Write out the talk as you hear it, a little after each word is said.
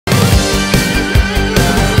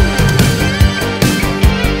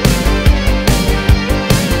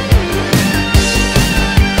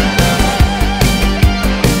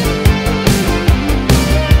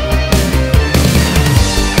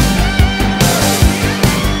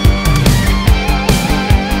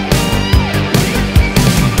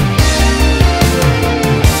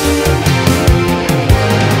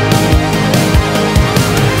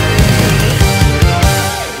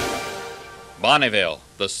Bonneville,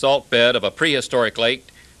 the salt bed of a prehistoric lake,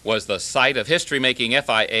 was the site of history-making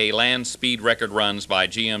FIA land speed record runs by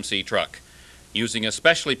GMC truck. Using a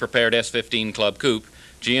specially prepared S-15 Club Coupe,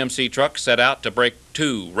 GMC truck set out to break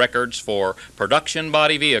 2 records for production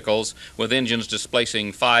body vehicles with engines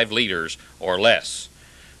displacing 5 liters or less.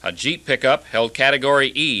 A Jeep pickup held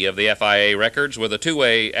Category E of the FIA records with a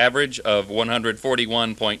two-way average of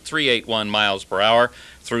 141.381 miles per hour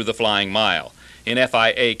through the flying mile. In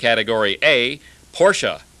FIA Category A,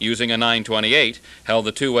 Porsche, using a 928, held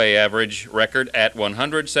the two-way average record at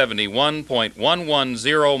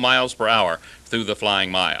 171.110 miles per hour through the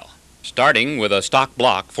flying mile. Starting with a stock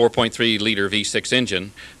block 4.3-liter V6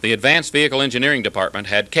 engine, the Advanced Vehicle Engineering Department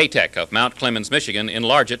had K-Tech of Mount Clemens, Michigan,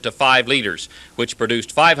 enlarge it to 5 liters, which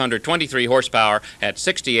produced 523 horsepower at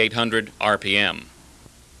 6,800 RPM.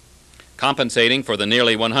 Compensating for the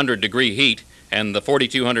nearly 100-degree heat and the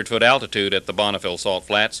 4,200-foot altitude at the Bonneville Salt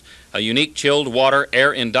Flats, a unique chilled water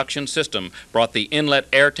air induction system brought the inlet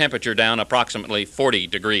air temperature down approximately 40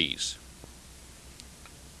 degrees.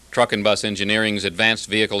 Truck and Bus Engineering's Advanced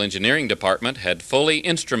Vehicle Engineering Department had fully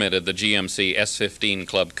instrumented the GMC S-15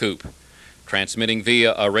 Club Coupe. Transmitting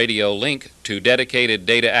via a radio link to dedicated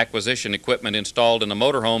data acquisition equipment installed in a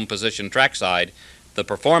motorhome positioned trackside, the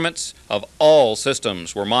performance of all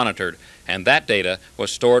systems were monitored, and that data was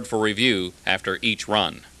stored for review after each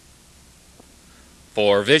run.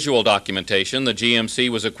 For visual documentation, the GMC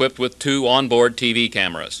was equipped with 2 onboard TV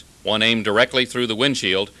cameras, one aimed directly through the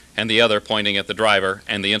windshield and the other pointing at the driver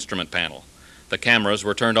and the instrument panel. The cameras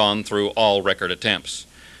were turned on through all record attempts.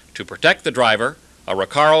 To protect the driver, a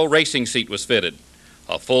Recaro racing seat was fitted.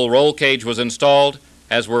 A full roll cage was installed,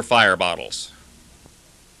 as were fire bottles.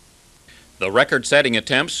 The record-setting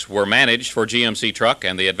attempts were managed for GMC Truck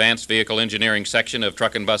and the Advanced Vehicle Engineering section of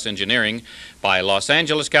Truck and Bus Engineering by Los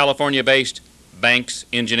Angeles, California-based Banks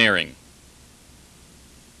Engineering.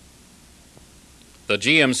 The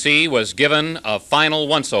GMC was given a final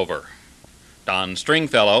once-over. Don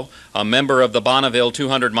Stringfellow, a member of the Bonneville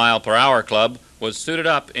 200-mile-per-hour club, was suited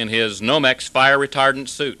up in his Nomex fire-retardant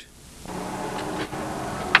suit.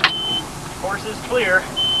 Course is clear.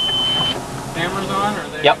 Cameras on, or are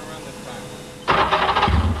they Yep. run this time?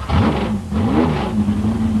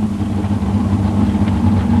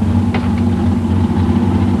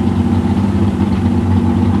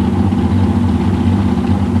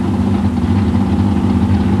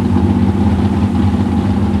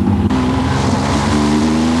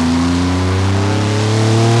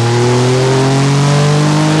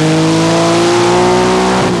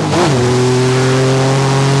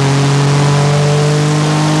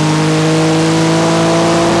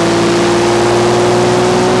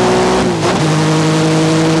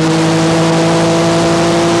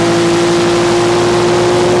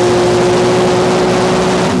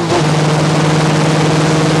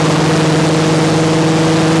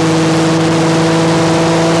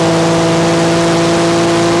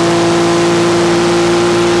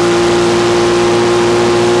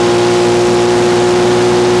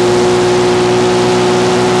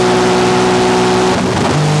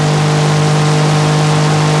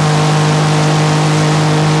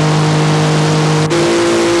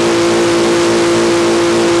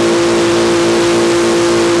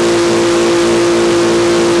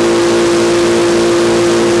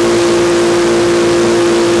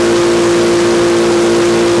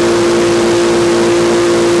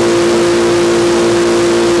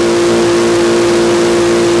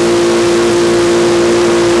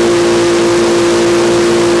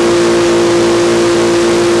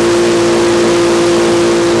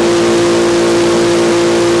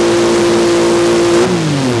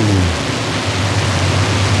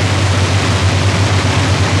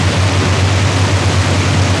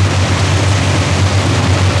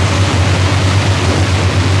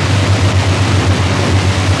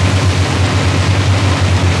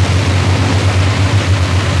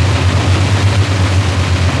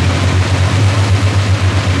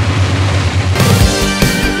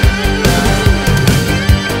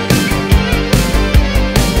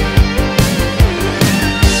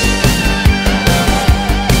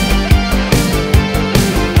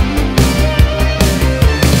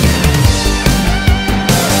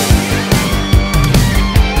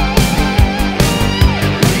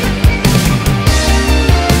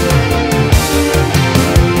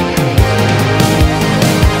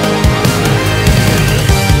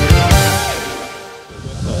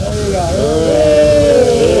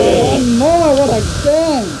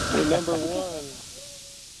 Number 1.